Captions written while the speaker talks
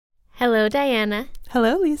Hello, Diana.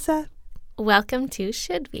 Hello, Lisa. Welcome to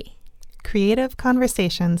Should We? Creative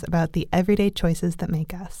conversations about the everyday choices that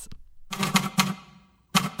make us.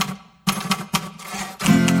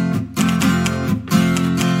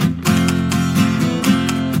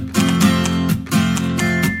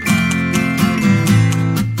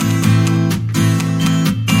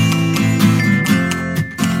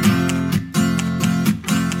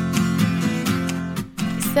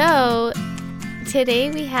 So,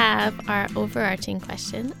 today we have our overarching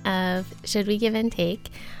question of should we give and take?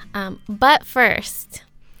 But first,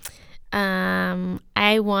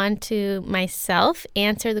 I want to myself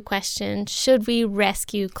answer the question, should we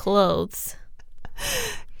rescue clothes?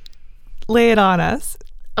 Lay it on us.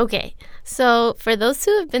 Okay, so for those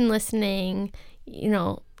who have been listening,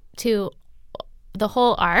 to the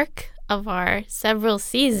whole arc of our several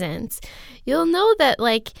seasons, you'll know that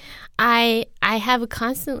I have a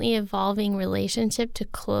constantly evolving relationship to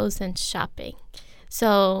clothes and shopping.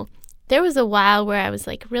 So there was a while where I was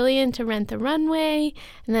really into Rent the Runway,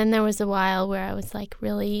 and then there was a while where I was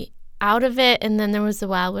really out of it, and then there was a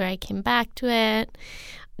while where I came back to it.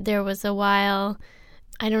 There was a while,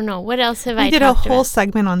 I don't know, what else have I talked about? We did a whole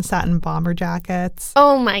segment on satin bomber jackets.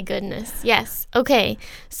 Oh my goodness, yes. Okay,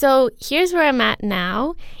 so here's where I'm at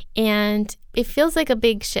now, and it feels like a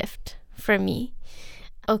big shift for me.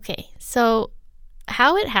 Okay, so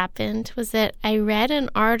how it happened was that I read an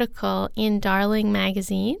article in Darling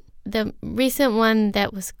magazine. The recent one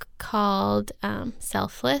that was called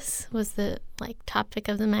Selfless was the topic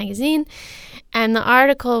of the magazine, and the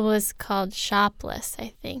article was called Shopless,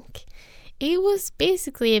 I think. It was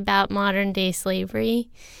basically about modern day slavery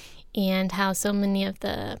and how so many of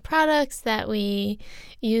the products that we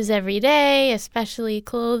use every day, especially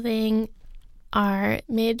clothing, are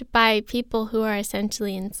made by people who are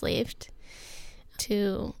essentially enslaved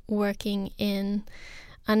to working in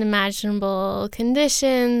unimaginable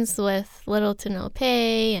conditions with little to no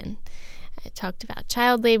pay, and I talked about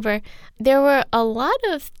child labor. There were a lot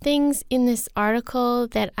of things in this article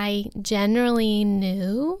that I generally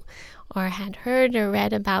knew or had heard or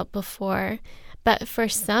read about before, but for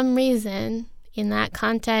some reason, in that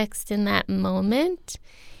context, in that moment,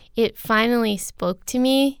 it finally spoke to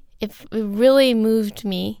me. It really moved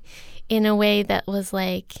me in a way that was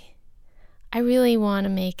I really want to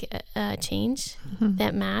make a change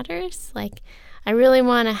that matters. I really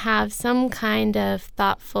want to have some kind of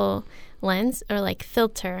thoughtful lens or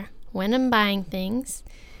filter when I'm buying things.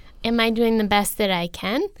 Am I doing the best that I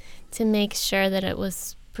can to make sure that it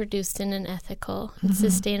was produced in an ethical and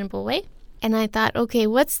sustainable way? And I thought, okay,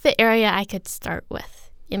 what's the area I could start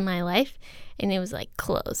with in my life? And it was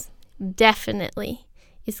clothes. Definitely.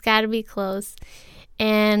 It's got to be clothes.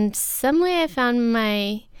 And some way I found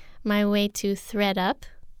my way to ThredUp.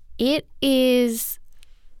 It is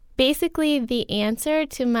basically the answer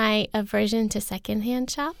to my aversion to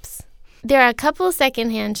secondhand shops. There are a couple of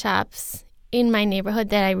secondhand shops in my neighborhood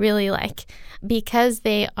that I really like because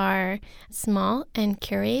they are small and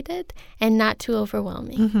curated and not too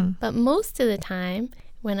overwhelming. But most of the time,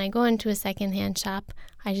 when I go into a secondhand shop,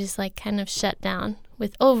 I just kind of shut down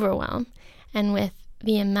with overwhelm and with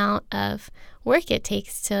the amount of work it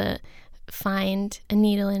takes to find a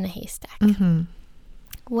needle in a haystack.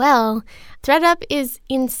 Well, ThredUp is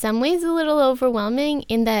in some ways a little overwhelming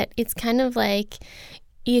in that it's kind of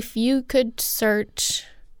if you could search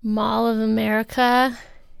Mall of America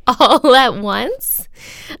all at once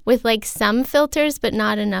with some filters but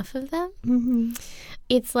not enough of them.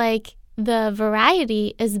 It's the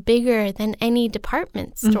variety is bigger than any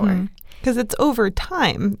department store. Because it's over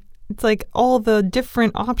time. It's all the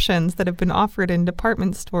different options that have been offered in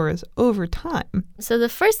department stores over time. So the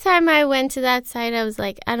first time I went to that site, I was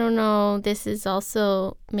I don't know, this is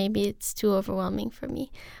also, maybe it's too overwhelming for me.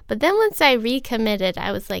 But then once I recommitted,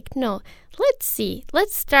 I was no, let's see.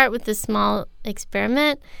 Let's start with the small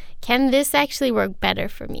experiment. Can this actually work better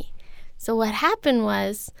for me? So what happened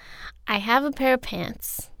was I have a pair of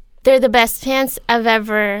pants. They're the best pants I've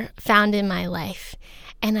ever found in my life.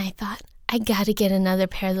 And I thought, I got to get another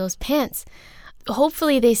pair of those pants.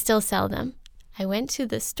 Hopefully they still sell them. I went to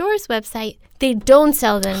the store's website. They don't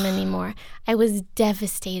sell them anymore. I was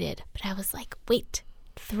devastated, but I was wait,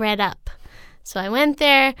 ThredUp. So I went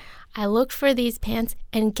there. I looked for these pants,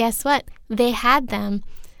 and guess what? They had them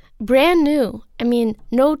brand new. I mean,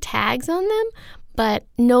 no tags on them, but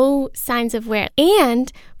no signs of wear.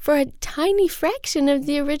 And for a tiny fraction of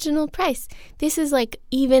the original price. This is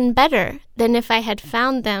even better than if I had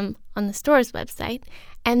found them on the store's website.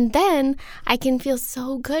 And then I can feel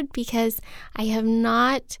so good because I have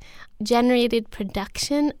not generated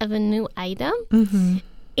production of a new item.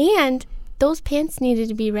 And those pants needed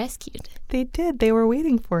to be rescued. They did. They were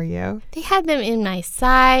waiting for you. They had them in my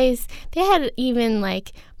size. They had even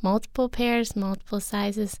like multiple pairs, multiple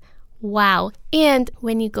sizes. Wow. And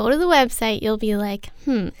when you go to the website, you'll be like,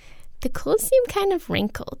 the clothes seem kind of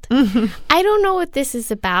wrinkled. I don't know what this is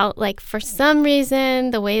about. Like, for some reason,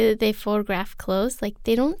 the way that they photograph clothes, like,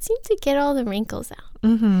 they don't seem to get all the wrinkles out.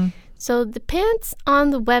 Mm-hmm. So the pants on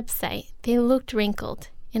the website, they looked wrinkled.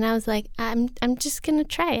 And I was like, I'm just going to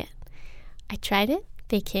try it. I tried it.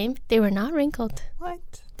 They came. They were not wrinkled.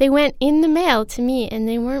 What? They went in the mail to me, and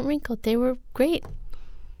they weren't wrinkled. They were great.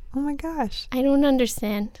 Oh, my gosh. I don't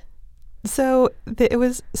understand. So it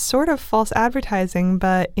was sort of false advertising,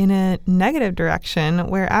 but in a negative direction,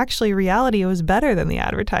 where actually reality was better than the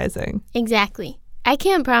advertising. Exactly. I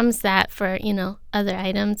can't promise that for, other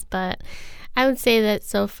items, but I would say that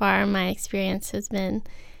so far my experience has been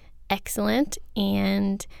excellent,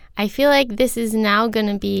 and I feel like this is now going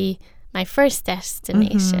to be my first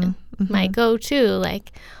destination, my go-to.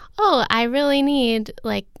 Like, oh, I really need,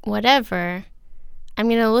 like, whatever. I'm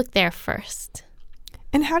going to look there first.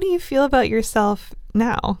 And how do you feel about yourself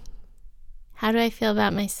now? How do I feel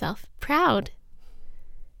about myself? Proud.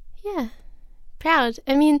 Yeah, proud.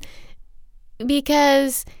 I mean,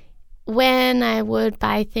 because when I would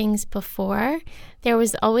buy things before, there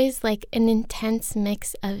was always like an intense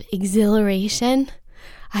mix of exhilaration.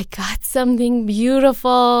 I got something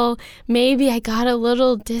beautiful. Maybe I got a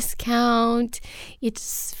little discount. It's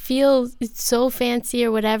so fancy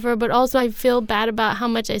or whatever, but also I feel bad about how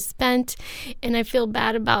much I spent, and I feel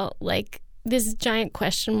bad about like this giant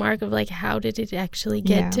question mark of like, how did it actually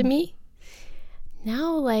get to me?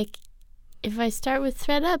 Now, like, if I start with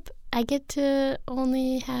ThredUp, I get to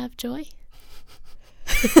only have joy.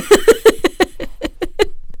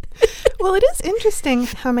 Well, it is interesting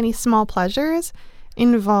how many small pleasures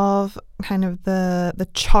involve kind of the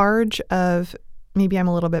charge of maybe I'm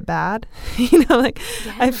a little bit bad.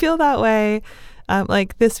 I feel that way.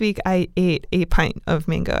 Like this week I ate a pint of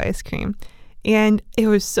mango ice cream and it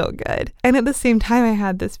was so good. And at the same time I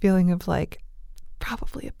had this feeling of like,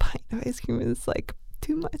 probably a pint of ice cream is like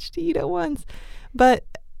too much to eat at once. But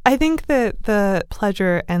I think that the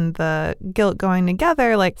pleasure and the guilt going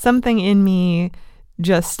together, like something in me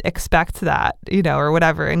just expects that, or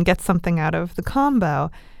whatever, and gets something out of the combo.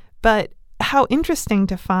 But how interesting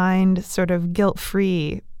to find sort of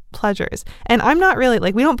guilt-free pleasures. And I'm not really,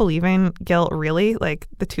 like, we don't believe in guilt really, like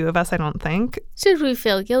the two of us, I don't think. Should we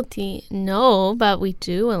feel guilty? No, but we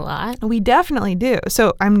do a lot. We definitely do.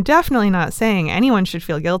 So I'm definitely not saying anyone should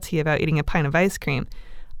feel guilty about eating a pint of ice cream.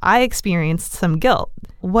 I experienced some guilt.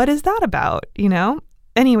 What is that about,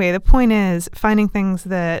 Anyway, the point is finding things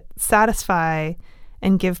that satisfy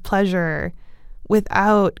and give pleasure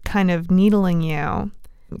without kind of needling you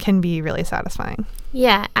can be really satisfying.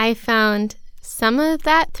 Yeah, I found some of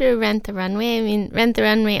that through Rent the Runway. I mean, Rent the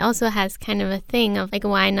Runway also has kind of a thing of like,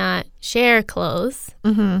 why not share clothes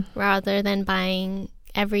rather than buying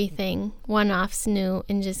everything one-offs new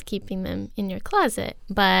and just keeping them in your closet.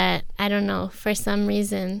 But I don't know, for some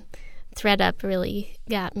reason, ThredUp really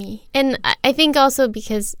got me. And I think also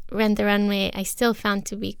because Rent the Runway I still found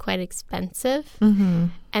to be quite expensive.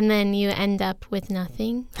 And then you end up with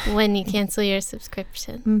nothing when you cancel your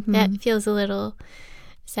subscription. That feels a little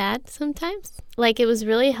sad sometimes. Like, it was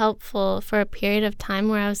really helpful for a period of time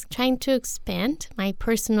where I was trying to expand my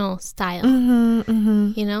personal style,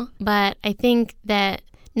 But I think that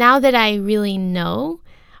now that I really know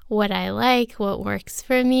what I like, what works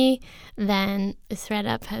for me, then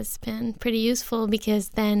ThredUp has been pretty useful because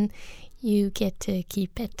then you get to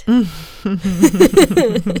keep it.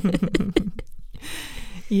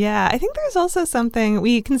 Yeah, I think there's also something,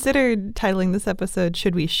 we considered titling this episode,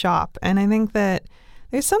 Should We Shop? And I think that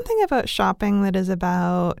there's something about shopping that is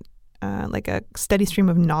about like a steady stream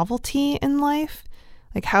of novelty in life,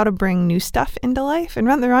 like how to bring new stuff into life. And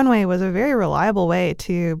Rent the Runway was a very reliable way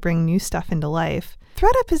to bring new stuff into life.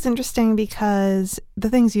 ThredUp is interesting because the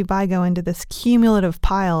things you buy go into this cumulative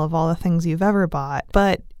pile of all the things you've ever bought.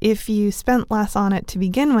 But if you spent less on it to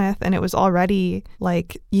begin with and it was already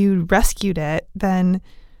like you rescued it, then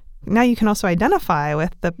now you can also identify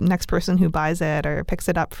with the next person who buys it or picks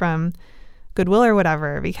it up from Goodwill or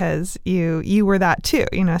whatever because you were that too.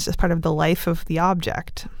 It's just part of the life of the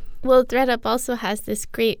object. Well, ThredUp also has this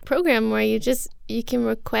great program where you can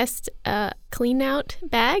request a clean out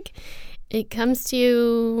bag. It comes to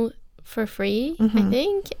you for free, I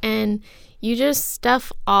think, and you just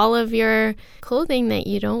stuff all of your clothing that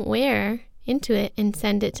you don't wear into it and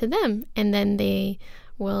send it to them, and then they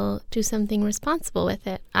will do something responsible with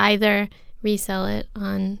it, either resell it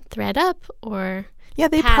on ThredUp or... Yeah,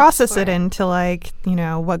 they paths process for it into like,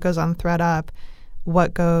 what goes on ThreadUp,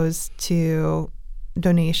 what goes to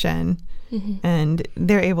donation, and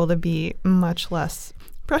they're able to be much less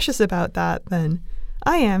precious about that than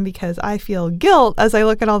I am, because I feel guilt as I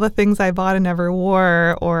look at all the things I bought and never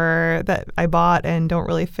wore, or that I bought and don't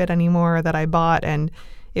really fit anymore, or that I bought and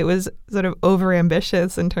it was sort of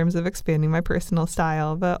overambitious in terms of expanding my personal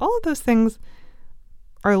style. But all of those things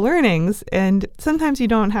are learnings, and sometimes you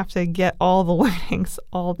don't have to get all the learnings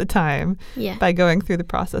all the time by going through the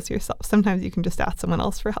process yourself. Sometimes you can just ask someone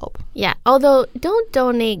else for help. Yeah, although don't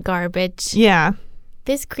donate garbage. Yeah.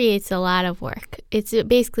 This creates a lot of work. It's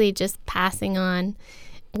basically just passing on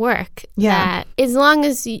work Yeah. that, as long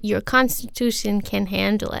as your constitution can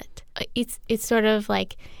handle it. It's sort of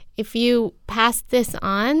like, if you pass this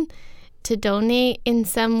on to donate in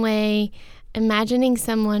some way, imagining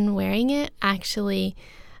someone wearing it actually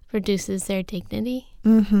reduces their dignity.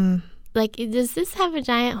 Mm-hmm. Like, does this have a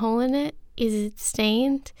giant hole in it? Is it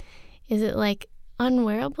stained? Is it like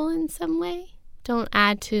unwearable in some way? Don't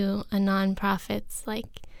add to a nonprofit's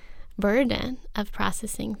like burden of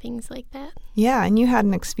processing things like that. Yeah, and you had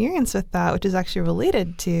an experience with that, which is actually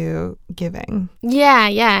related to giving. Yeah.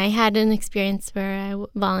 I had an experience where I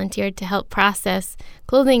volunteered to help process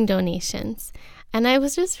clothing donations. And I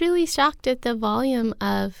was just really shocked at the volume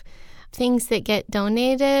of things that get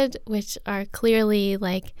donated, which are clearly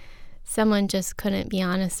like someone just couldn't be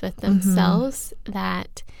honest with themselves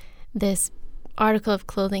that this article of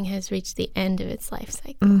clothing has reached the end of its life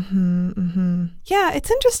cycle. Yeah, it's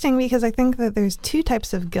interesting because I think that there's two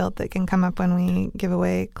types of guilt that can come up when we give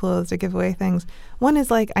away clothes or give away things. One is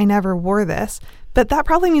like, I never wore this, but that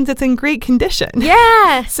probably means it's in great condition.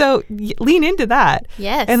 Yeah. So lean into that.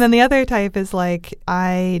 Yes. And then the other type is like,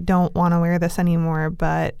 I don't want to wear this anymore,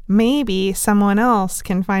 but maybe someone else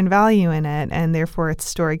can find value in it, and therefore its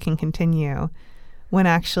story can continue when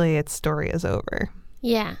actually its story is over.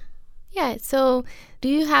 Yeah. Yeah, so do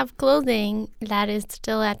you have clothing that is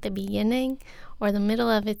still at the beginning or the middle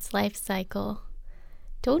of its life cycle?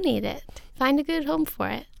 Donate it. Find a good home for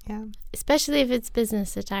it. Yeah. Especially if it's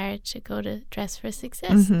business attire, it should go to Dress for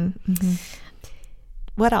Success.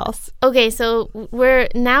 What else? Okay, so we're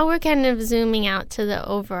kind of zooming out to the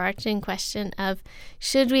overarching question of,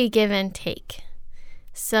 should we give and take?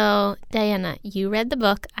 So, Diana, you read the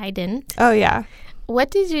book. I didn't. Oh, yeah.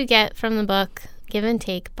 What did you get from the book Give and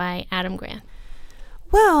Take by Adam Grant?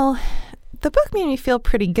 Well, the book made me feel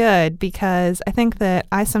pretty good, because I think that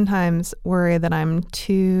I sometimes worry that I'm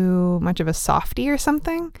too much of a softie or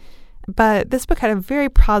something. But this book had a very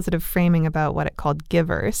positive framing about what it called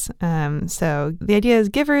givers. So the idea is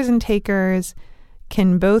givers and takers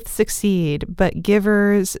can both succeed, but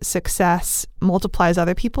givers' success multiplies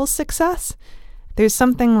other people's success. There's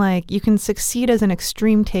something like you can succeed as an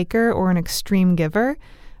extreme taker or an extreme giver,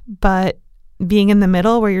 but being in the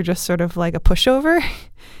middle where you're just sort of like a pushover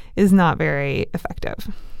is not very effective.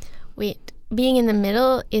 Wait, being in the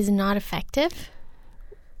middle is not effective?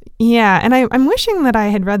 Yeah, and I'm wishing that I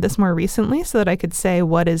had read this more recently so that I could say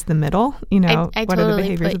what is the middle, I what totally are the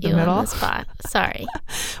behaviors put of the you middle. on the spot. Sorry.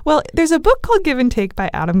 Well, there's a book called Give and Take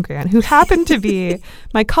by Adam Grant, who happened to be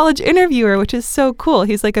my college interviewer, which is so cool.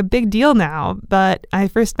 He's like a big deal now, but I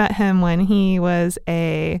first met him when he was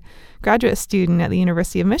a graduate student at the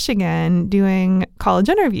University of Michigan doing college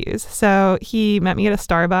interviews. So he met me at a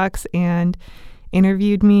Starbucks and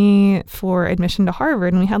interviewed me for admission to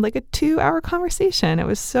Harvard, and we had like a 2-hour conversation. It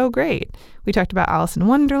was so great. We talked about Alice in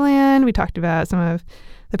Wonderland. We talked about some of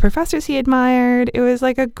the professors he admired. It was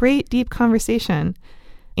like a great, deep conversation.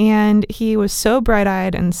 And he was so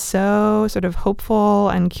bright-eyed and so sort of hopeful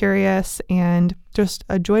and curious and just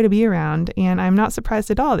a joy to be around. And I'm not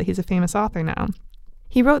surprised at all that he's a famous author now.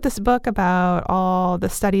 He wrote this book about all the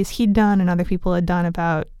studies he'd done and other people had done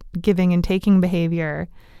about giving and taking behavior.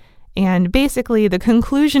 And basically, the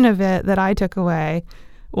conclusion of it that I took away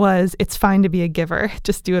was it's fine to be a giver.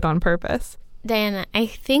 Just do it on purpose. Diana, I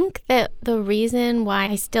think that the reason why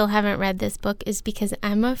I still haven't read this book is because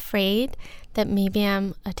I'm afraid that maybe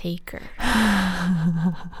I'm a taker.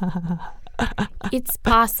 It's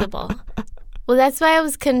possible. Well, that's why I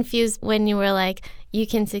was confused when you were like, you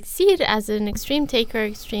can succeed as an extreme taker or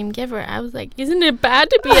extreme giver. I was like, isn't it bad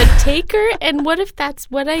to be a taker? And what if that's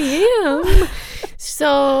what I am?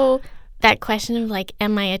 So that question of like,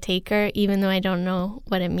 am I a taker, even though I don't know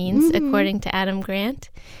what it means, according to Adam Grant,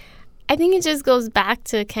 I think it just goes back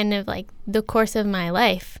to kind of like the course of my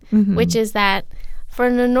life, which is that for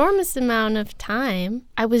an enormous amount of time,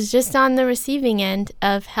 I was just on the receiving end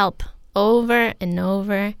of help over and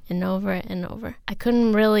over and over and over. I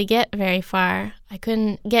couldn't really get very far. I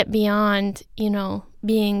couldn't get beyond,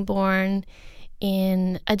 being born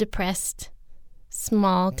in a depressed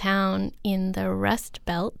small town in the Rust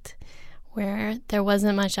Belt where there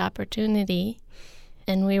wasn't much opportunity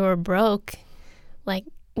and we were broke, like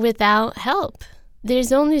without help.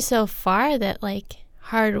 There's only so far that like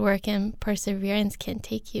hard work and perseverance can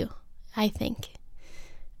take you, I think.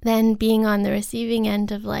 Then being on the receiving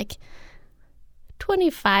end of like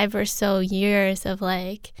 25 or so years of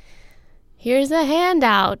like, here's a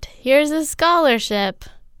handout, here's a scholarship,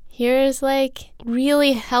 here's like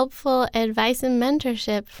really helpful advice and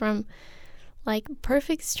mentorship from like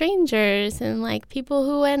perfect strangers and like people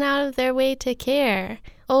who went out of their way to care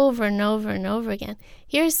over and over and over again.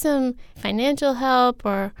 Here's some financial help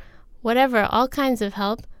or whatever, all kinds of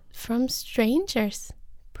help from strangers,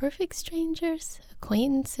 perfect strangers,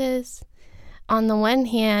 acquaintances. On the one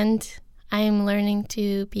hand, I am learning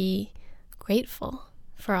to be grateful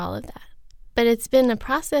for all of that. But it's been a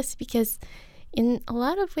process because in a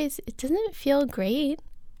lot of ways, it doesn't feel great.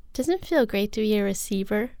 It doesn't feel great to be a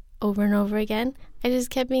receiver over and over again. I just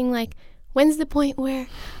kept being like, when's the point where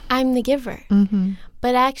I'm the giver? Mm-hmm.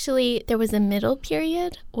 But actually, there was a middle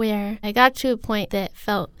period where I got to a point that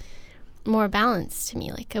felt more balanced to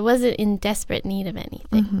me. Like I wasn't in desperate need of anything.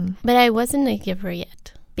 Mm-hmm. But I wasn't a giver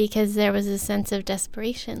yet because there was a sense of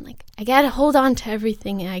desperation. Like, I got to hold on to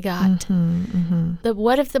everything I got. Mm-hmm. Mm-hmm.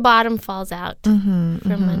 What if the bottom falls out Mm-hmm.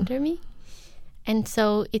 from Mm-hmm. under me? And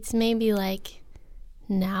so it's maybe like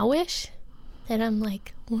now-ish that I'm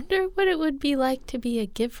like, wonder what it would be like to be a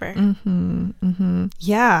giver. Mm-hmm. Mm-hmm.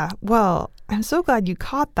 Yeah. Well, I'm so glad you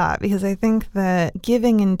caught that because I think that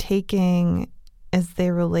giving and taking as they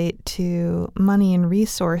relate to money and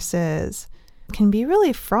resources can be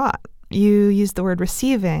really fraught. You use the word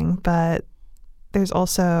receiving, but there's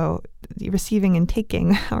also receiving and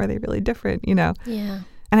taking. How are they really different, you know? Yeah.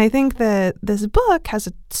 And I think that this book has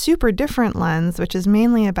a super different lens, which is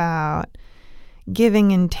mainly about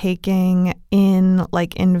giving and taking in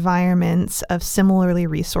like environments of similarly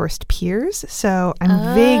resourced peers. So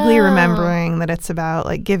I'm vaguely remembering that it's about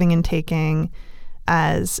like giving and taking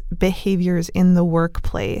as behaviors in the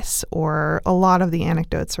workplace, or a lot of the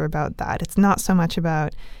anecdotes are about that. It's not so much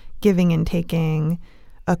about giving and taking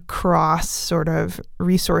across sort of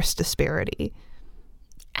resource disparity.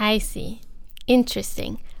 I see.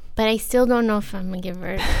 Interesting. But I still don't know if I'm a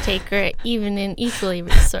giver or taker, even in equally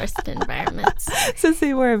resourced environments. So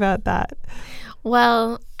say more about that.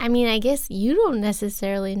 Well, I mean, I guess you don't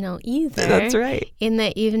necessarily know either. That's right. In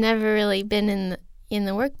that you've never really been in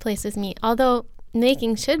the workplace with me, although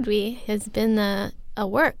Making Should We has been a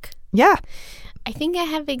work. Yeah. I think I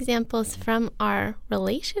have examples from our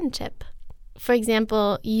relationship. For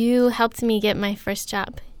example, you helped me get my first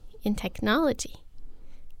job in technology.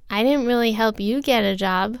 I didn't really help you get a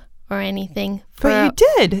job or anything. But you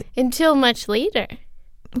did. Until much later.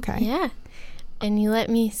 Okay. Yeah. And you let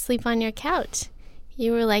me sleep on your couch.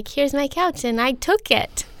 You were like, here's my couch, and I took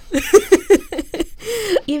it.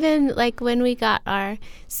 Even like when we got our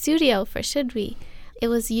studio for Should We, it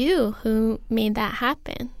was you who made that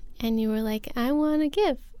happen. And you were like, I want to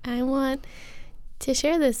give. I want to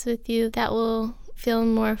share this with you that will feel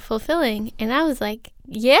more fulfilling. And I was like,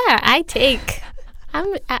 yeah, I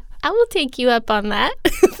will take you up on that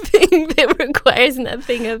thing that requires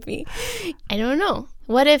nothing of me. I don't know.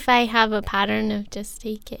 What if I have a pattern of just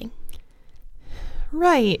taking?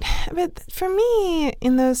 Right. But for me,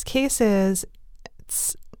 in those cases,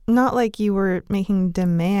 it's not like you were making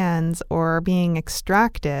demands or being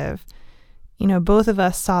extractive. You know, both of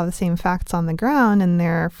us saw the same facts on the ground, and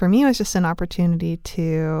there, for me, was just an opportunity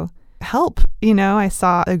to help. You know, I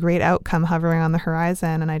saw a great outcome hovering on the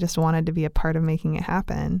horizon, and I just wanted to be a part of making it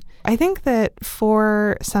happen. I think that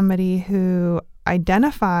for somebody who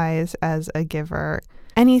identifies as a giver,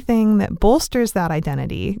 anything that bolsters that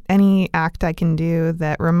identity, any act I can do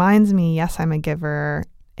that reminds me, yes, I'm a giver,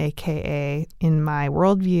 aka in my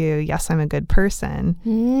worldview, yes, I'm a good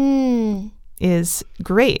person, is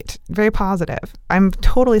great, very positive. I'm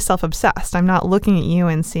totally self-obsessed. I'm not looking at you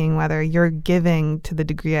and seeing whether you're giving to the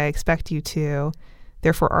degree I expect you to.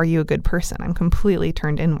 Therefore, are you a good person? I'm completely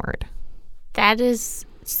turned inward. That is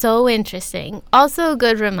so interesting. Also a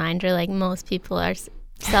good reminder, like most people are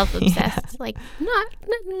self-obsessed. Yeah. Like,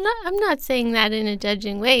 I'm not saying that in a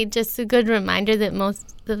judging way, just a good reminder that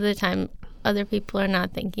most of the time other people are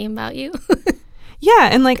not thinking about you. Yeah,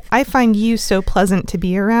 and like I find you so pleasant to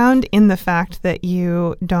be around in the fact that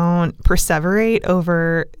you don't perseverate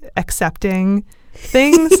over accepting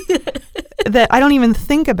things that I don't even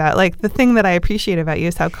think about. Like the thing that I appreciate about you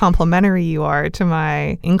is how complimentary you are to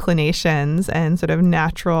my inclinations and sort of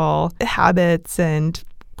natural habits and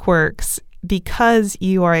quirks. Because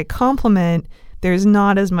you are a complement there's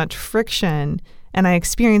not as much friction. And I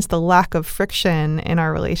experience the lack of friction in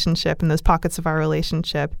our relationship, in those pockets of our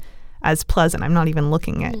relationship, as pleasant. I'm not even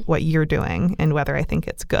looking at what you're doing and whether I think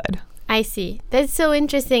it's good. I see. That's so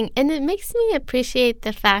interesting. And it makes me appreciate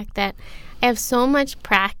the fact that I have so much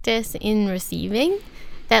practice in receiving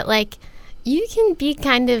that, like, you can be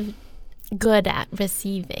kind of good at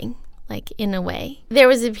receiving, like, in a way. There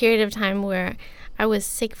was a period of time where I was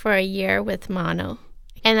sick for a year with mono.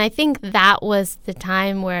 And I think that was the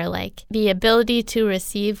time where, like, the ability to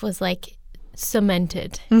receive was, like,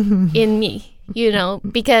 cemented in me, you know,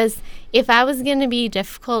 because if I was going to be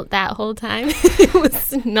difficult that whole time, it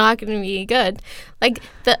was not going to be good. Like,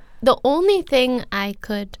 the only thing I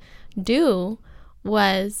could do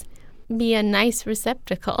was be a nice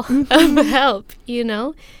receptacle of help, you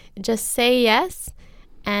know, just say yes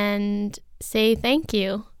and say thank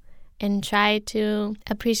you and try to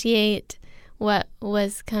appreciate what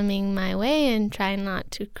was coming my way and try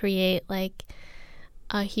not to create like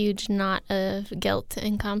a huge knot of guilt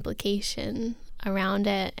and complication around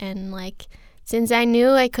it. And like, since I knew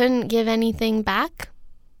I couldn't give anything back,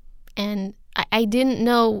 and I didn't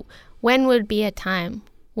know when would be a time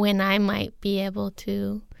when I might be able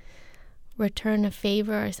to return a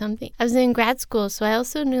favor or something. I was in grad school, so I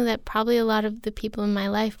also knew that probably a lot of the people in my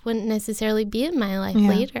life wouldn't necessarily be in my life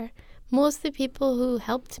later. Most of the people who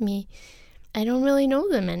helped me, I don't really know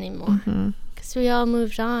them anymore because we all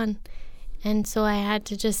moved on. And so I had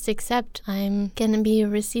to just accept I'm going to be a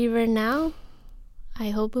receiver now. I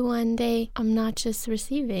hope one day I'm not just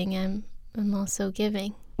receiving, I'm also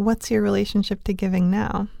giving. What's your relationship to giving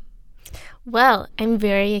now? Well, I'm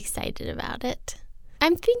very excited about it.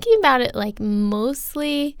 I'm thinking about it like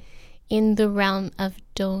mostly in the realm of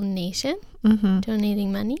donation,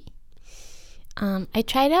 donating money. I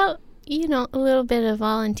tried out, you know, a little bit of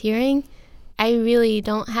volunteering. I really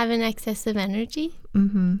don't have an excess of energy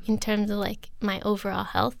in terms of like my overall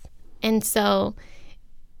health. And so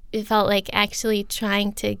it felt like actually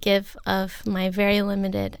trying to give of my very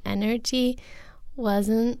limited energy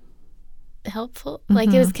wasn't helpful.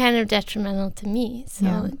 Like it was kind of detrimental to me.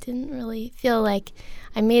 So it didn't really feel like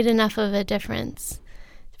I made enough of a difference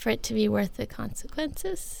for it to be worth the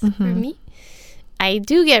consequences for me. I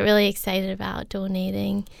do get really excited about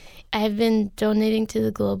donating. I've been donating to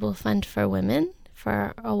the Global Fund for Women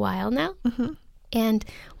for a while now. And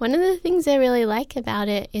one of the things I really like about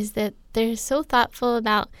it is that they're so thoughtful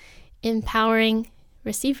about empowering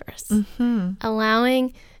receivers,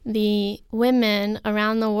 allowing the women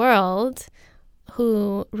around the world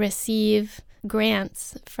who receive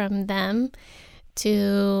grants from them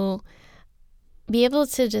to be able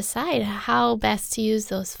to decide how best to use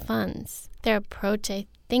those funds. Their approach, I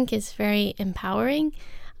think, is very empowering.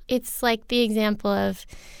 It's like the example of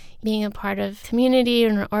being a part of community or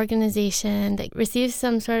an organization that receives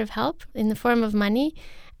some sort of help in the form of money,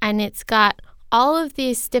 and it's got all of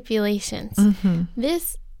these stipulations.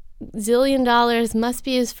 This $1 zillion must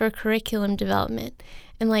be used for curriculum development,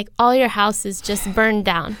 and like all your house is just burned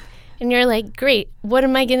down. And you're like, great, what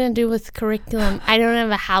am I going to do with curriculum? I don't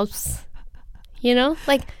have a house. You know,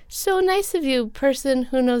 like, so nice of you, person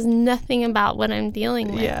who knows nothing about what I'm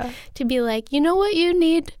dealing with, to be like, you know what you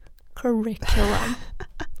need? Curriculum.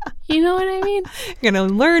 You know what I mean? You're going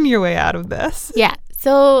to learn your way out of this. Yeah.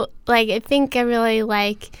 So, like, I think I really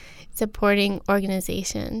like supporting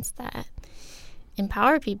organizations that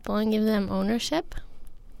empower people and give them ownership.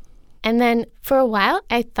 And then for a while,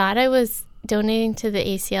 I thought I was donating to the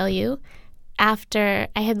ACLU. After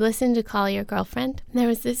I had listened to Call Your Girlfriend, there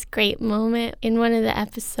was this great moment in one of the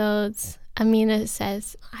episodes. Amina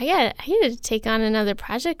says, I got to take on another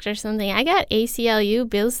project or something. I got ACLU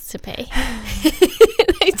bills to pay.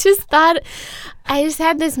 I just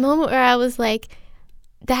had this moment where I was like,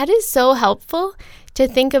 that is so helpful to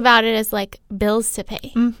think about it as like bills to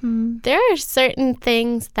pay. There are certain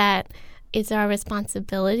things that it's our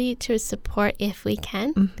responsibility to support if we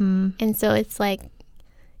can. And so it's like,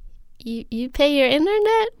 you pay your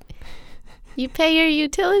internet, you pay your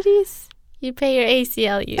utilities, you pay your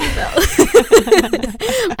ACLU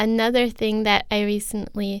bill. Another thing that I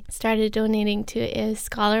recently started donating to is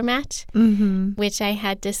Scholar Match, which I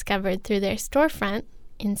had discovered through their storefront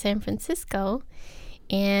in San Francisco.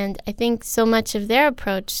 And I think so much of their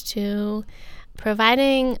approach to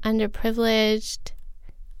providing underprivileged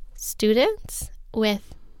students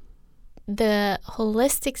with the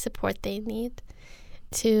holistic support they need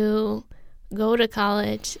to go to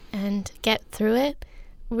college and get through it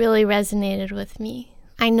really resonated with me.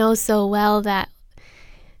 I know so well that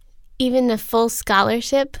even a full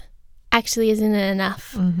scholarship actually isn't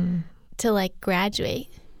enough to like graduate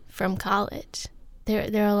from college.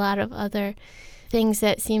 there are a lot of other things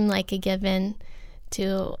that seem like a given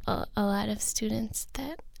to a lot of students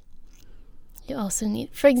that you also need.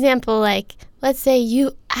 For example, like, let's say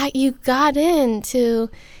you got into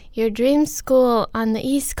your dream school on the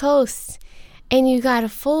East Coast and you got a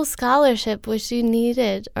full scholarship, which you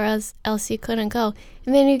needed, or else you couldn't go.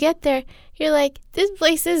 And then you get there, you're like, this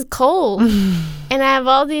place is cold. And I have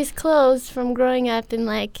all these clothes from growing up in,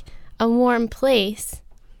 like, a warm place.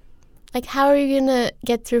 Like, how are you going to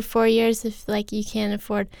get through 4 years if, like, you can't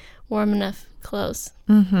afford warm enough clothes?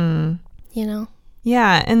 Mm-hmm. You know?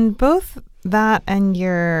 Yeah, and both that and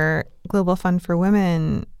your Global Fund for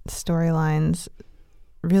Women storylines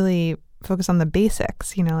really focus on the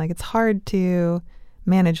basics. You know, like, it's hard to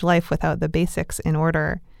manage life without the basics in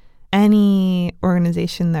order. Any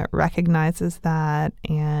organization that recognizes that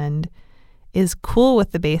and is cool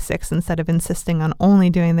with the basics instead of insisting on only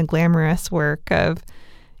doing the glamorous work of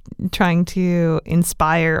trying to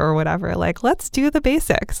inspire or whatever, like, let's do the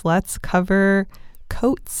basics. Let's cover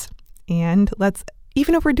coats, and let's,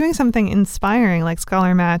 even if we're doing something inspiring, like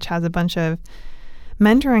Scholar Match has a bunch of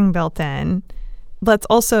mentoring built in, let's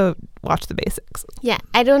also watch the basics. Yeah,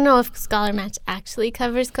 I don't know if Scholar Match actually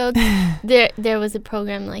covers codes. There was a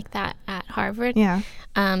program like that at Harvard. Yeah.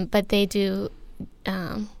 But they do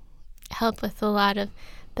help with a lot of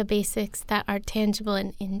the basics that are tangible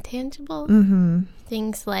and intangible. Mm-hmm.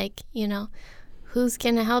 Things like, you know, who's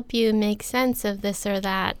going to help you make sense of this or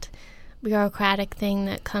that bureaucratic thing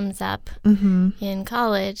that comes up in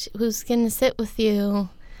college? Who's going to sit with you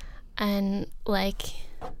and, like,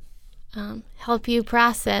 help you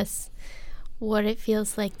process what it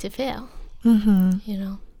feels like to fail, you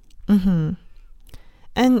know? Mm-hmm.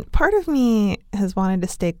 And part of me has wanted to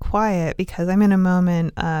stay quiet because I'm in a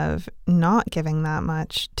moment of not giving that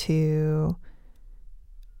much to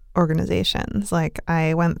organizations. Like,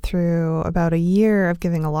 I went through about a year of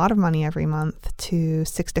giving a lot of money every month to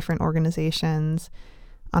 6 different organizations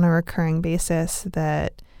on a recurring basis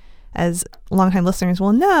that, as longtime listeners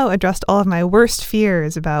will know, addressed all of my worst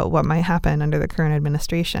fears about what might happen under the current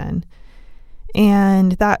administration.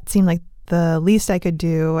 And that seemed like the least I could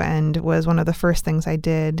do, and was one of the first things I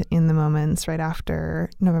did in the moments right after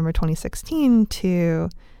November 2016 to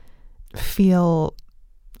feel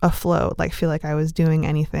afloat, like feel like I was doing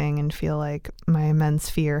anything and feel like my immense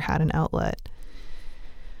fear had an outlet.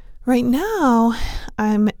 Right now,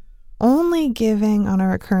 I'm only giving on a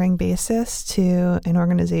recurring basis to an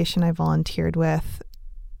organization I volunteered with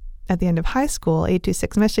at the end of high school,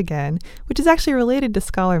 826 Michigan, which is actually related to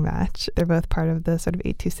Scholar Match. They're both part of the sort of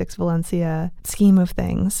 826 Valencia scheme of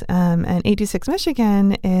things. And 826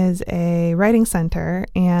 Michigan is a writing center.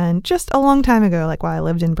 And just a long time ago, like while I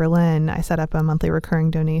lived in Berlin, I set up a monthly recurring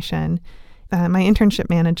donation. My internship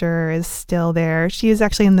manager is still there. She is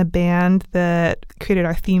actually in the band that created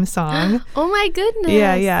our theme song. Oh my goodness.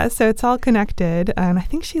 Yeah. So it's all connected. And I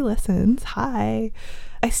think she listens. Hi.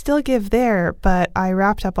 I still give there, but I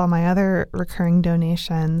wrapped up all my other recurring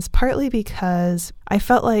donations, partly because I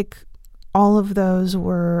felt like all of those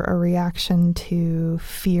were a reaction to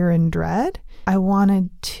fear and dread. I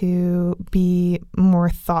wanted to be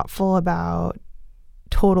more thoughtful about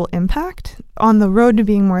total impact. On the road to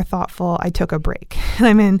being more thoughtful, I took a break.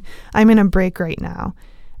 And I'm in a break right now.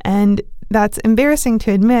 And that's embarrassing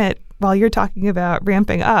to admit. While you're talking about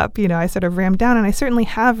ramping up, you know, I sort of ramped down, and I certainly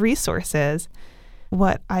have resources.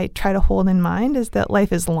 What I try to hold in mind is that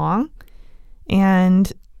life is long, and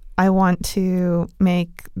I want to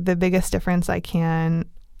make the biggest difference I can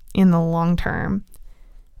in the long term.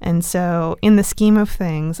 And so in the scheme of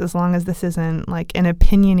things, as long as this isn't like an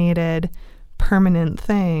opinionated, permanent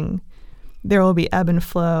thing, there will be ebb and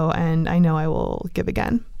flow, and I know I will give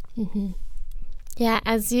again. Mm-hmm. Yeah,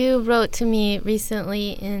 as you wrote to me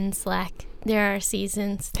recently in Slack, there are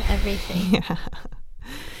seasons to everything.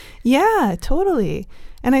 Yeah, totally.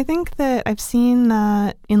 And I think that I've seen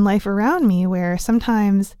that in life around me, where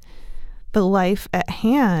sometimes the life at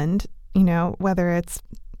hand, you know, whether it's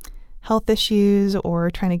health issues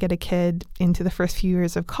or trying to get a kid into the first few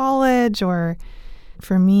years of college, or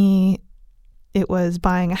for me, it was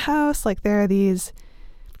buying a house. Like, there are these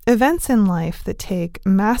events in life that take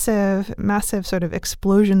massive sort of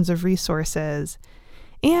explosions of resources,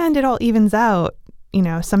 and it all evens out, you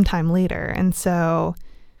know, sometime later. And so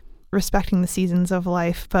respecting the seasons of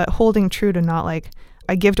life, but holding true to not like,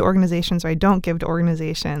 I give to organizations or I don't give to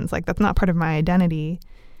organizations. Like, that's not part of my identity.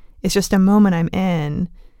 It's just a moment I'm in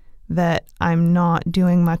that I'm not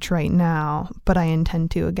doing much right now, but I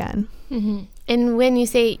intend to again. Mm-hmm. And when you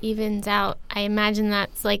say evens out, I imagine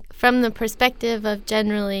that's like from the perspective of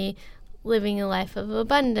generally living a life of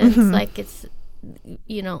abundance. Like, it's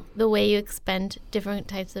the way you expend different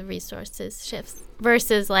types of resources shifts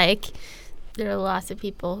versus like there are lots of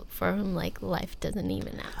people for whom like life doesn't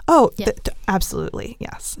even out. Oh, absolutely.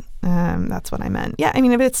 Yes. That's what I meant. Yeah. I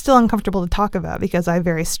mean, it's still uncomfortable to talk about because I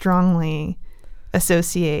very strongly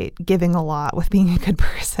associate giving a lot with being a good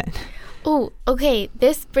person. Oh, okay.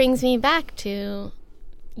 This brings me back to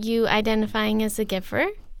you identifying as a giver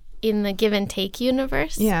in the give and take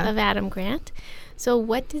universe of Adam Grant. So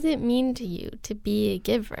what does it mean to you to be a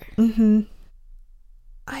giver? Mm-hmm.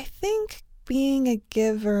 I think being a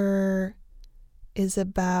giver is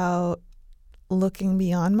about looking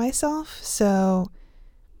beyond myself. So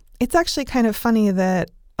it's actually kind of funny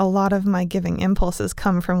that a lot of my giving impulses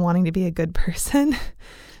come from wanting to be a good person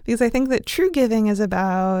because I think that true giving is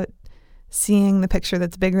about seeing the picture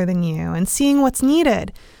that's bigger than you and seeing what's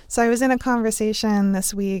needed. So I was in a conversation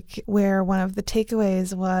this week where one of the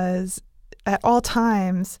takeaways was at all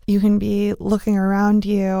times you can be looking around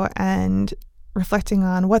you and reflecting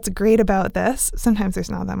on what's great about this. Sometimes there's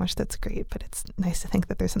not that much that's great, but it's nice to think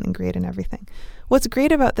that there's something great in everything. What's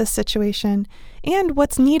great about this situation and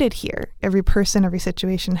what's needed here. Every person, every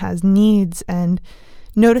situation has needs, and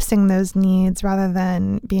noticing those needs rather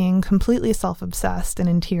than being completely self-obsessed and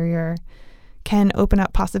interior can open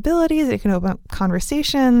up possibilities. It can open up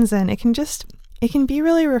conversations, and it can be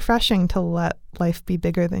really refreshing to let life be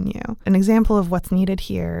bigger than you. An example of what's needed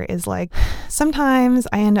here is like sometimes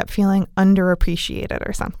I end up feeling underappreciated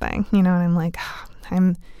or something, and I'm like,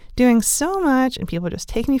 I'm doing so much and people just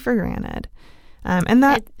take me for granted. And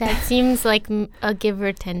that seems like a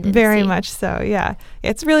giver tendency. Very much so, yeah.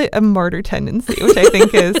 It's really a martyr tendency, which I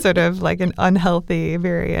think is sort of like an unhealthy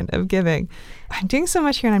variant of giving. I'm doing so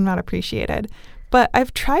much here and I'm not appreciated. But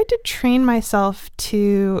I've tried to train myself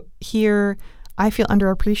to hear I feel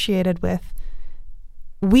underappreciated with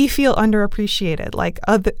we feel underappreciated. Like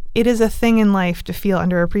it is a thing in life to feel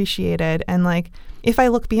underappreciated. And like if I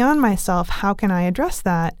look beyond myself, how can I address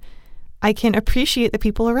that? I can appreciate the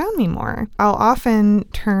people around me more. I'll often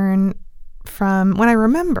turn from, when I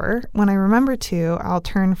remember to, I'll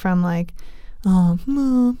turn from like, oh,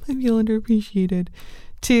 Mom, I feel underappreciated,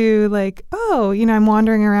 to like, oh, I'm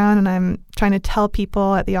wandering around and I'm trying to tell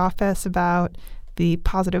people at the office about the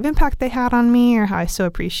positive impact they had on me, or how I so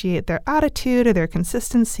appreciate their attitude or their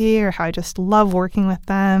consistency, or how I just love working with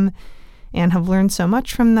them and have learned so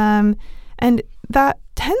much from them. And that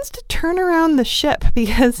tends to turn around the ship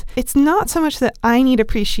because it's not so much that I need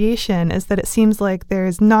appreciation as that it seems like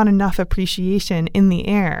there's not enough appreciation in the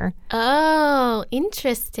air. Oh,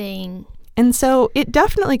 interesting. And so it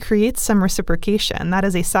definitely creates some reciprocation. That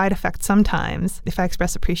is a side effect sometimes. If I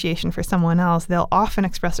express appreciation for someone else, they'll often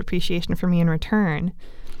express appreciation for me in return.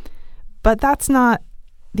 But that's not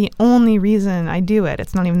the only reason I do it.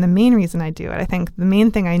 It's not even the main reason I do it. I think the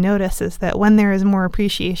main thing I notice is that when there is more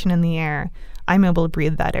appreciation in the air, I'm able to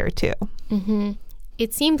breathe that air too. Mm-hmm.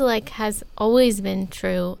 It seemed like has always been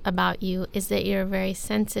true about you is that you're very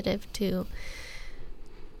sensitive to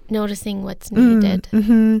noticing what's needed.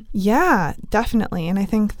 Mm-hmm. Yeah, definitely. And I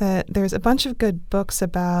think that there's a bunch of good books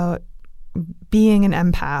about being an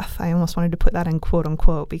empath. I almost wanted to put that in quote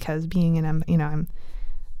unquote because being an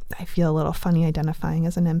I feel a little funny identifying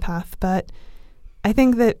as an empath, but I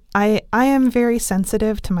think that I am very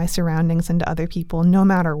sensitive to my surroundings and to other people no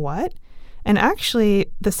matter what. And actually,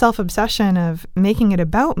 the self-obsession of making it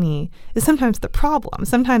about me is sometimes the problem.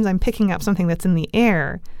 Sometimes I'm picking up something that's in the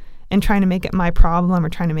air and trying to make it my problem or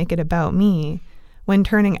trying to make it about me, when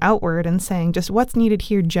turning outward and saying just what's needed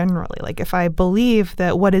here generally. Like if I believe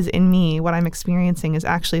that what is in me, what I'm experiencing is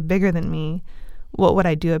actually bigger than me, what would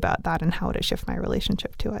I do about that and how would I shift my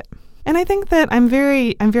relationship to it? And I think that I'm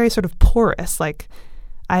very sort of porous. Like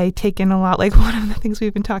I take in a lot. Like one of the things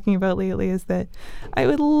we've been talking about lately is that I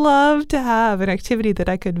would love to have an activity that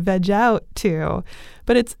I could veg out to,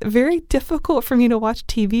 but it's very difficult for me to watch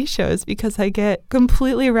TV shows because I get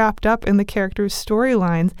completely wrapped up in the characters'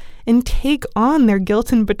 storylines and take on their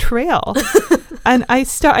guilt and betrayal. And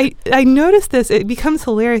I noticed this. It becomes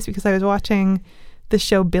hilarious because I was watching the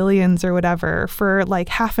show Billions or whatever for like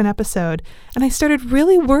half an episode, and I started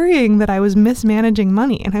really worrying that I was mismanaging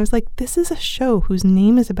money. And I was like, this is a show whose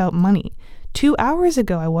name is about money. 2 hours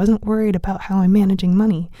ago I wasn't worried about how I'm managing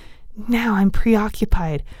money. Now I'm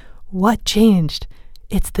preoccupied. What changed?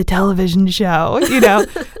 It's the television show,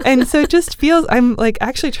 And so it just feels, I'm like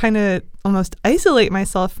actually trying to almost isolate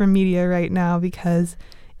myself from media right now because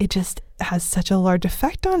it just has such a large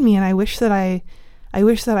effect on me. And I wish that I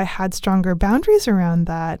had stronger boundaries around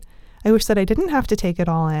that. I wish that I didn't have to take it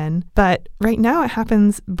all in. But right now it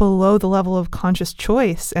happens below the level of conscious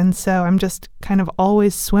choice. And so I'm just kind of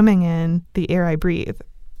always swimming in the air I breathe.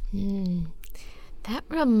 That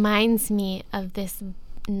reminds me of this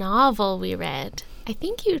novel we read. I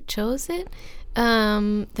think you chose it.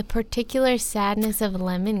 The Particular Sadness of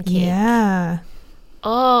Lemon Cake. Yeah.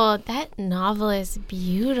 Oh, that novel is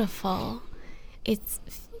beautiful. It's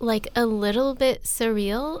like a little bit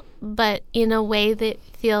surreal, but in a way that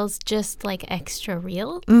feels just like extra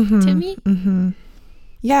real to me. Mm-hmm.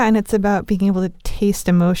 Yeah, and it's about being able to taste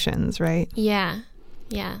emotions, right? Yeah.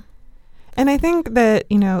 And I think that,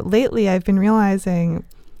 lately I've been realizing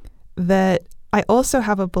that I also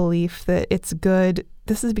have a belief that it's good.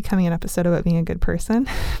 This is becoming an episode about being a good person,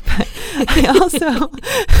 but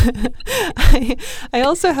I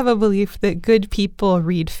also have a belief that good people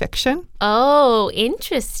read fiction. Oh,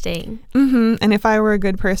 interesting. And if I were a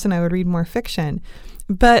good person, I would read more fiction.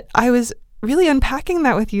 But I was really unpacking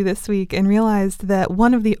that with you this week and realized that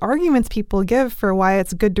one of the arguments people give for why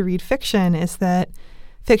it's good to read fiction is that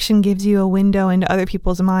fiction gives you a window into other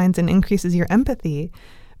people's minds and increases your empathy.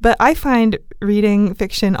 But I find reading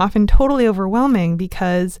fiction often totally overwhelming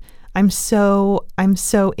because I'm so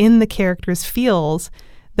in the characters' feels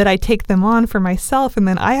that I take them on for myself, and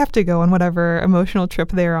then I have to go on whatever emotional trip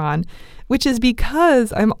they're on, which is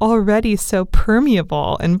because I'm already so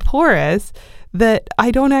permeable and porous that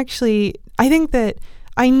I think that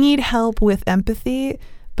I need help with empathy,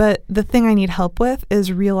 but the thing I need help with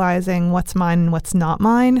is realizing what's mine and what's not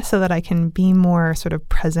mine so that I can be more sort of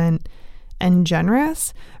present and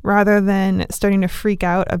generous rather than starting to freak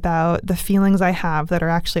out about the feelings I have that are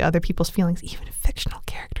actually other people's feelings, even fictional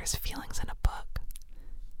characters' feelings in a book.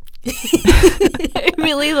 I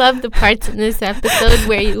really love the parts in this episode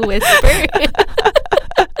where you whisper.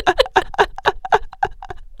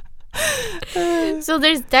 So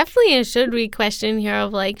there's definitely a should we question here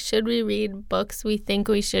of like, should we read books we think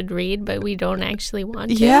we should read, but we don't actually want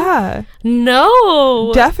to? Yeah.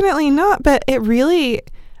 No. Definitely not. But it really,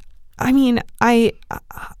 I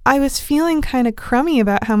was feeling kind of crummy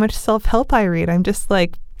about how much self-help I read. I'm just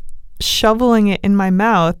like shoveling it in my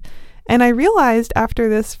mouth. And I realized after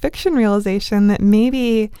this fiction realization that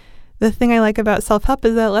maybe the thing I like about self-help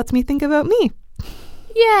is that it lets me think about me.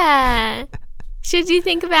 Yeah. Should you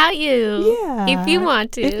think about you? Yeah. If you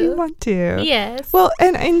want to. If you want to. Yes. Well,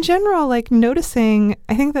 and in general, like noticing,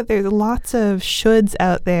 I think that there's lots of shoulds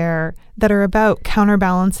out there that are about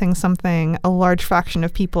counterbalancing something a large fraction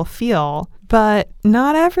of people feel, but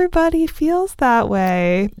not everybody feels that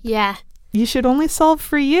way. Yeah. You should only solve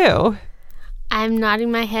for you. I'm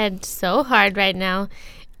nodding my head so hard right now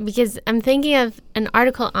because I'm thinking of an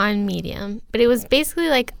article on Medium, but it was basically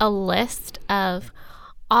like a list of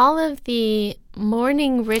all of the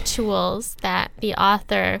morning rituals that the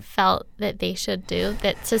author felt that they should do,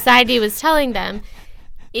 that society was telling them,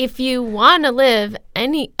 if you want to live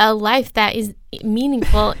a life that is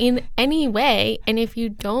meaningful in any way, and if you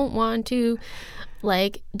don't want to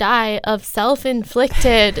like die of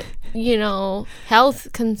self-inflicted,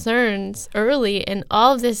 health concerns early and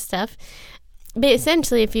all of this stuff, but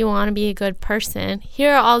essentially if you want to be a good person,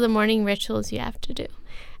 here are all the morning rituals you have to do.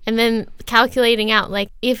 And then calculating out, like,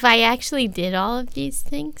 if I actually did all of these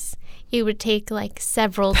things, it would take, like,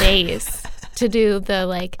 several days to do the,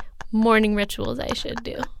 like, morning rituals I should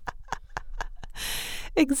do.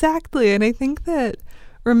 Exactly. And I think that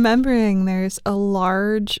remembering there's a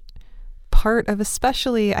large part of,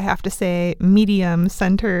 especially, I have to say,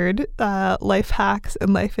 Medium-centered life hacks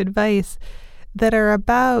and life advice that are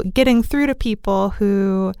about getting through to people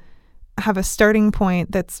who have a starting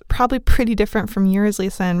point that's probably pretty different from yours,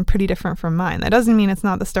 Lisa, and pretty different from mine. That doesn't mean it's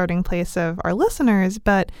not the starting place of our listeners,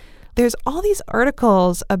 but there's all these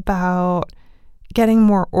articles about getting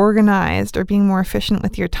more organized or being more efficient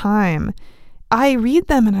with your time. I read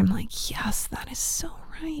them and I'm like, yes, that is so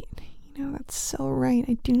right. That's so right.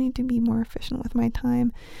 I do need to be more efficient with my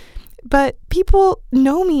time. But people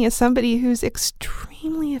know me as somebody who's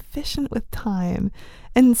extremely efficient with time.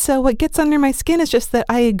 And so what gets under my skin is just that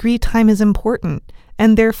I agree time is important.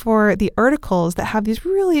 And therefore, the articles that have these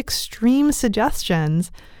really extreme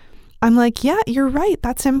suggestions, I'm like, yeah, you're right.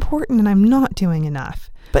 That's important. And I'm not doing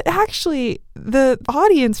enough. But actually, the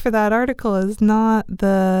audience for that article is not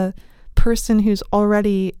the person who's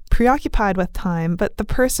already preoccupied with time, but the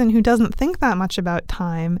person who doesn't think that much about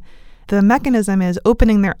time. The mechanism is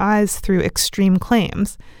opening their eyes through extreme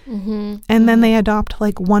claims. And then they adopt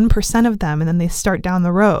like 1% of them and then they start down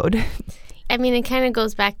the road. I mean, it kind of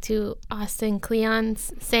goes back to Austin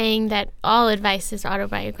Kleon's saying that all advice is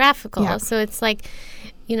autobiographical. Yeah. So it's like,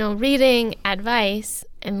 reading advice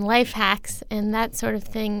and life hacks and that sort of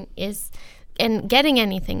thing and getting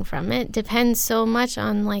anything from it depends so much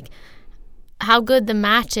on like how good the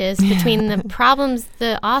match is between the problems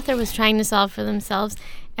the author was trying to solve for themselves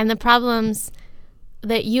and the problems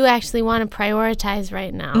that you actually want to prioritize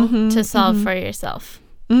right now to solve for yourself.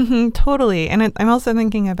 Totally. And I'm also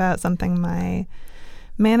thinking about something my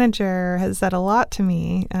manager has said a lot to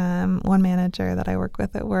me. One manager that I work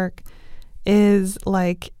with at work is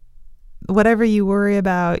like, whatever you worry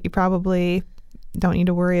about, you probably don't need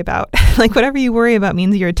to worry about. Like, whatever you worry about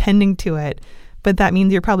means you're attending to it, but that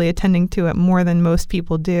means you're probably attending to it more than most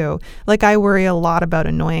people do. Like, I worry a lot about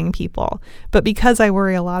annoying people, but because I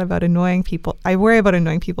worry a lot about annoying people, I worry about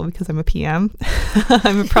annoying people because I'm a PM.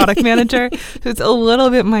 I'm a product manager, so it's a little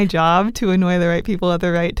bit my job to annoy the right people at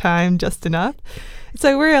the right time just enough.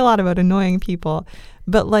 So I worry a lot about annoying people.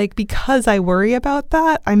 But like, because I worry about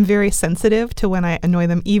that, I'm very sensitive to when I annoy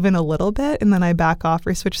them even a little bit, and then I back off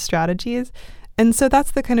or switch strategies. And so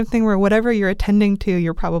that's the kind of thing where whatever you're attending to,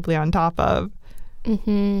 you're probably on top of.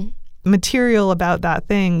 Material about that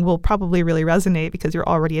thing will probably really resonate because you're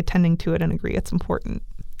already attending to it and agree it's important.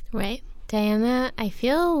 Right. Diana, I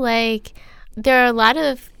feel like there are a lot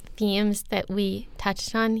of themes that we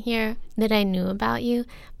touched on here that I knew about you,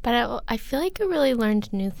 but I feel like I really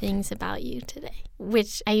learned new things about you today,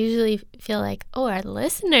 which I usually feel like, oh, our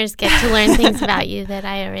listeners get to learn things about you that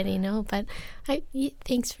I already know, but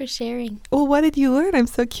thanks for sharing. Well, what did you learn? I'm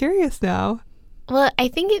so curious now. Well, I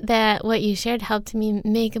think that what you shared helped me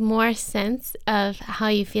make more sense of how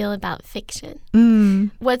you feel about fiction.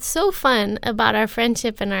 What's so fun about our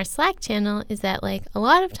friendship and our Slack channel is that, like, a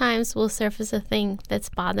lot of times we'll surface a thing that's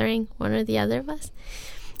bothering one or the other of us.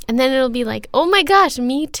 And then it'll be like, oh my gosh,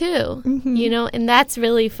 me too, you know, and that's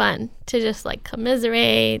really fun to just like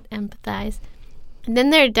commiserate, empathize. And then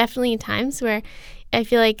there are definitely times where I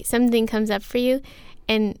feel like something comes up for you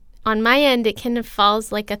and on my end, it kind of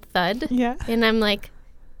falls like a thud. Yeah. And I'm like,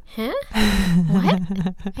 huh? What?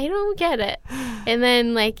 I don't get it. And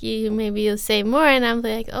then like you'll say more and I'm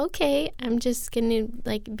like, okay, I'm just going to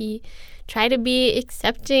like try to be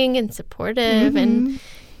accepting and supportive and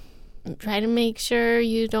try to make sure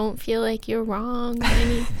you don't feel like you're wrong or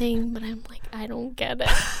anything. But I'm like, I don't get it.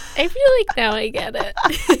 I feel like now I get it.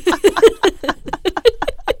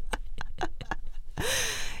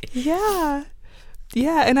 Yeah.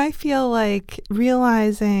 Yeah, and I feel like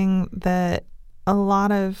realizing that a lot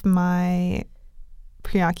of my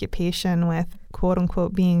preoccupation with quote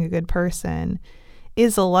unquote being a good person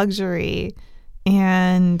is a luxury,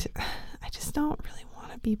 and I just don't really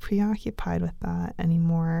want to be preoccupied with that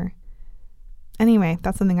anymore. Anyway,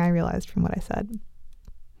 that's something I realized from what I said.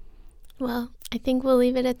 Well, I think we'll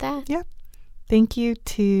leave it at that. Yeah. Thank you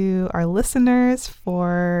to our listeners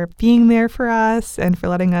for being there for us and for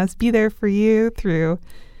letting us be there for you through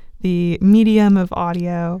the medium of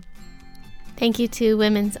audio. Thank you to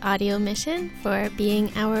Women's Audio Mission for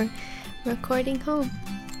being our recording home.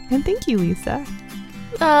 And thank you, Lisa.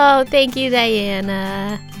 Oh, thank you,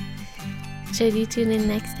 Diana. Should you tune in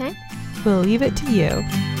next time? We'll leave it to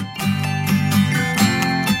you.